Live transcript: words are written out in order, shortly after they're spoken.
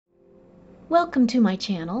Welcome to my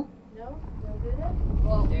channel. No? No do that?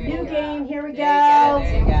 Well, New game, here we go.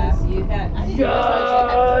 There you go. You had, I didn't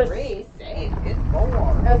realize you had 3 saved. Good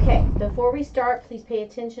lord. Okay, before we start, please pay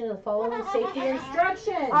attention to the following safety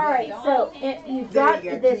instructions. Alright, so you've got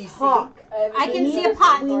this hawk. I can see a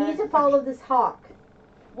pot. We need to follow this hawk.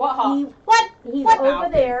 What hawk? He's What? over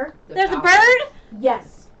there. There's a bird?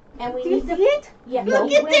 Yes. And we Do you need to see it? Yeah, Look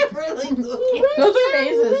no, at wait. there. Really? He went Those are down, he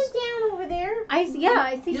vases. went down over there. I see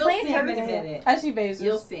You'll see him in a planters. minute. I see vases.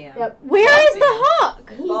 You'll see him. Yep. Where is the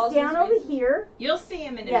hawk? He's Balls down in over space. here. You'll see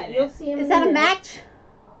him in a Yeah, minute. you'll see him Is in that a minute.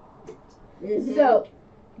 match? So,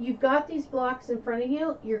 you've got these blocks in front of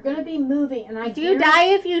you. You're going to be moving, and I Do you die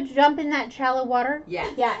if you jump in that shallow water?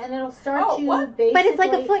 Yeah. Yeah, and it'll start Oh, you what? basically. But it's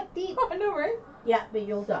like a foot deep. I know, right? Yeah, but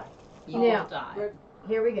you'll die. You Now, will die.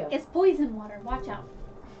 Here we go. It's poison water. Watch out.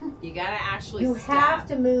 You gotta actually You step have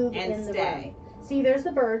to move and in the stay. room. See, there's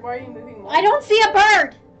the bird. Why are you moving? I don't see a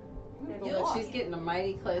bird. She's getting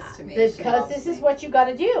mighty close to me. Because She loves this is me. what you got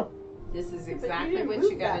to do. This is you exactly didn't what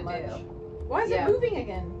move you gotta that do. much. Why is Yeah. it moving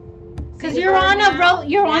again? Because See the you're bird on a now? road.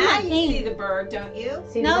 You're on Now that you thing. see the bird, don't you?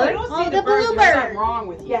 See No, the You bird? don't oh, see the the bird. blue There's bird. something wrong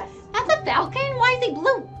with you. Yes. That's a falcon? Why is he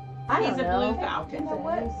blue? I He's don't a know. blue falcon. You know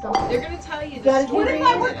what? They're gonna tell you Gotta the do story. What if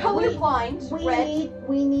I in were a minute. colorblind?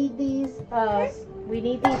 We need these. We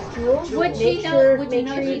need these jewels. Would Make she know- sure, would you make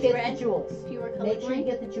know sure you she's get red? the jewels. If you were Make sure you colorblind?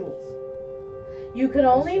 get the jewels. You can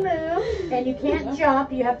only move, and you can't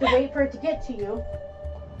jump. You have to wait for it to get to you,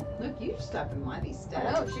 Look, you're stepping mighty I steady.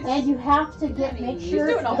 know, she's and you have to get make She's sure.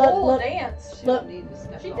 doing a look, whole look, dance. She Look. don't need to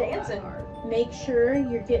step She's all that dancing. hard. make sure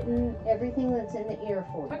you're getting everything that's in the air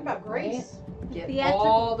for you. Talk about grace. Get Theatrical.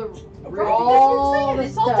 all the Right, All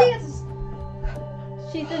that's the what I'm saying. It's stuff. all dances.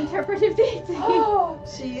 She's interpretive dancing. Oh,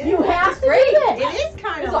 She is. You have to do great. this. It is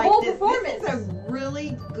kind It's of a like whole this. performance. This is a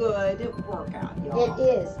really good workout, y'all. It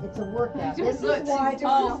is. It's a workout. This is Look, why she's this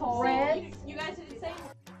doing is a whole- red. You guys did the same.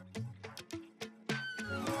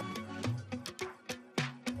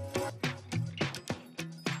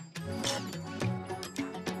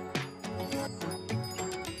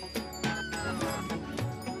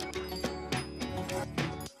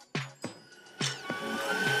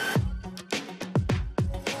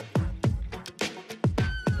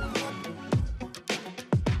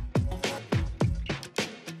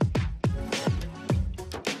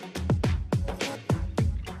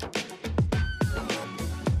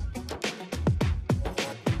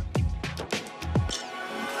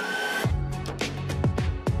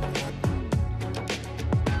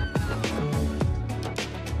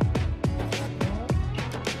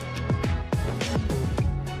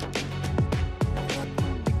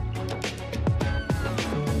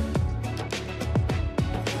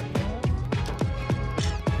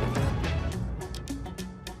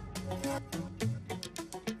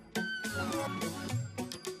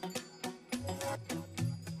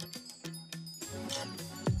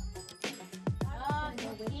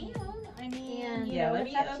 I mean, Yeah, let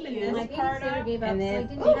me open this My part babysitter up, gave up, and so I then didn't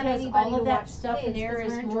have Because anybody all to of that watch stuff in kids, there 'cause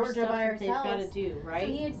is we're in more Georgia stuff by that they've got to ourselves. do, So right?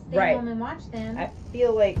 we had to stay Right. home and watch them. I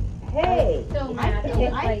feel like, hey. So I mad.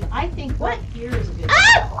 think, I think what here is a good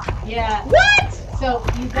Yeah. What? So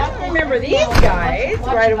you got I remember these guys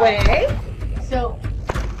right away. So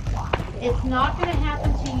it's not going to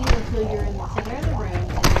happen to you until you're in the center of the room, and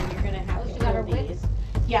then you're going to have Oh, to she got her kill whip? these.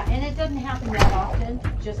 Yeah, and it doesn't happen that often,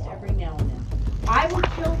 just every now and then. I would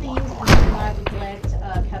kill these, and then I would let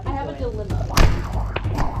Cuppy I have a do it. dilemma.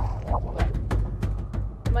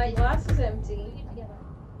 My glass is empty,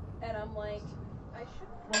 and I'm like, I should.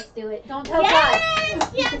 Let's do it. Don't tell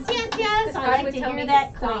Yes, yes, yes, yes. I Guys like would to tell hear me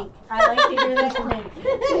that to clink. I like to hear that clink.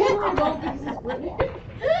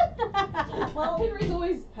 Well, Henry's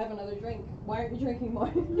always have another drink. Why aren't you drinking more?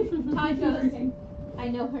 Ty does. I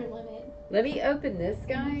know her limit. Let me open this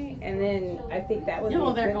guy, and then I think that would be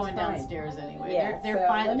Well, a they're good going time. downstairs anyway. Yeah, They're so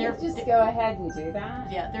fine. let me They're just go ahead and do that.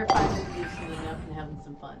 Yeah, they're fine with loosening up and having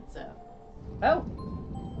some fun. So Oh,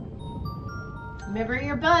 remember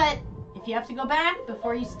your butt. If you have to go back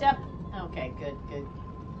before you step. Okay, good, good.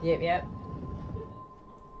 yep.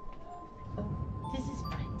 This is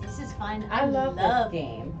fun. This is fun. I love this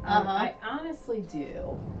game. Uh-huh. I honestly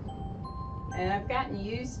do. And I've gotten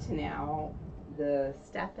used to now the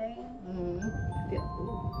stepping. Mhm. I feel,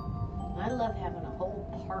 ooh. I love having a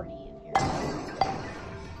whole party in here.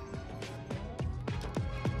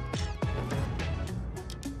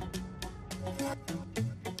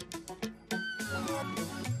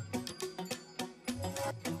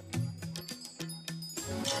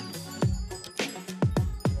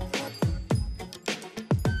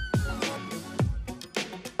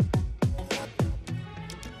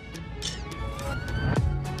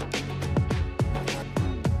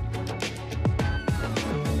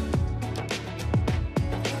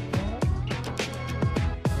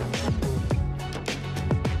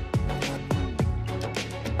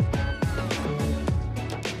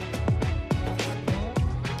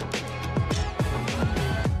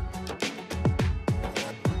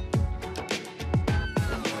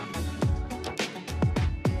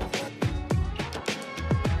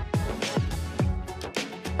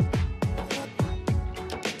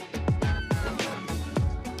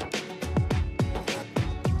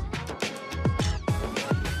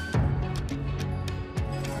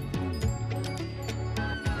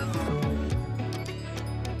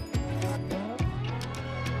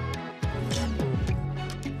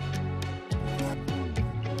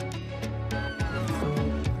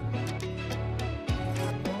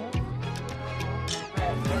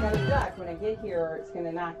 get here or it's going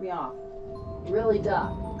to knock me off. Really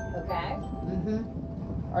duck. Okay?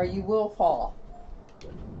 Or you will fall.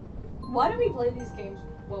 Why do we play these games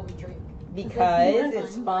while we drink? Because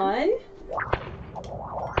it's fun.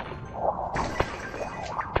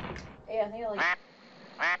 Yeah, I think I like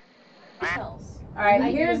smells. Alright,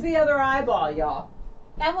 here's the other eyeball, y'all.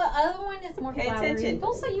 That other one is more Pay flowery. attention.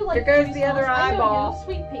 Don't say you like Here goes tree the other smells. I know eyeball. you,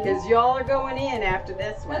 sweet pea. Because y'all are going in after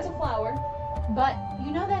this That's a one. flower. But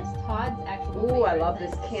you know that's Todd's actual Ooh, I favorite, love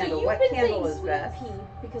isn't this it? candle. So you've What been candle saying is sweet this? pea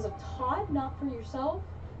because of Todd, not for yourself?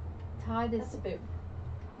 Todd is. That's a boo.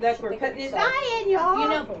 Look, we're putting it Sorry. in, y'all. You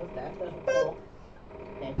know,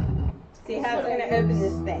 See how it's going to open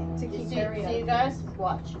this thing. To keep See, Harry you out. guys?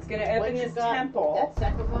 Watch. It's going to open What you this got? temple. That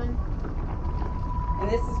second one. And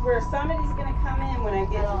this is where somebody's going to come in when I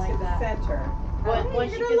get I don't into like the that. center.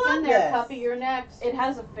 Once you you're get gonna in love there, this. Cuppy, you're next. It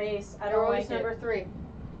has a face. I You're don't always like number it. 3.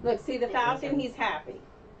 Look, see the falcon? He's happy.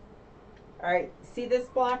 All right, see this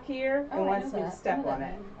block here? Oh, It I wants know me to that. step I know on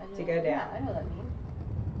that it meme. I to know- go Yeah, down. I know that meme.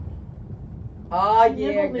 Oh, yeah,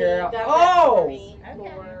 Nibble me, girl. got that Oh! for me.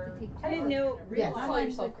 I didn't know. Really Yeah. call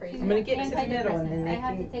yourself crazy. I'm gonna get to the middle and then I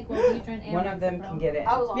have to they take Wellbutrin and one of them can get in.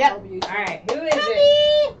 I was on Yep. Wellbutrin. All right, who is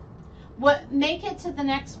it? What? Make it to the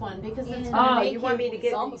next one because it's Yeah. gonna Oh, make you want me to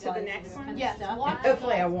get to the zombified. next one? Yes. And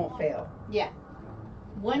hopefully I won't fail.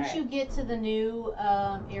 Once Right. you get to the new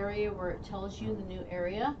area where it tells you the new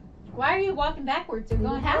area, Why are you walking backwards? You're you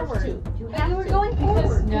going have forward. to. You But have you were to. going Because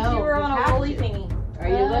forward. No, you were you on a have rolly to. thingy. Are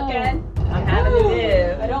you Oh. looking? I'm having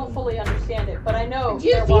to I do. don't fully understand it, but I know. Do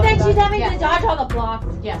you they're see walking that she's back- having Yes. to dodge all the blocks?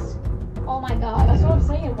 Yes. Oh my god. That's what I'm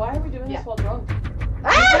saying. Why are we doing Yeah. this while drunk?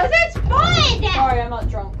 Ah, that's fun! Sorry, I'm not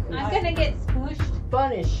drunk. I'm gonna get smooshed.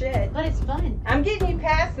 Fun as shit. But it's fun. I'm getting you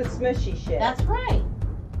past the smushy shit. That's right.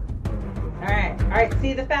 All right.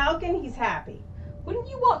 See the falcon? He's happy. Wouldn't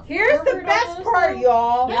you walk Here's the forward best almost, part, though?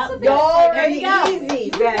 y'all. Yep. the best Y'all part. are There in you the go. easy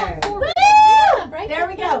You walk zone. forward. There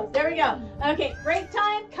we go. There we go. Okay, break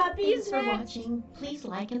time. Cuppies Thanks for next. watching. Please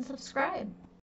like and subscribe.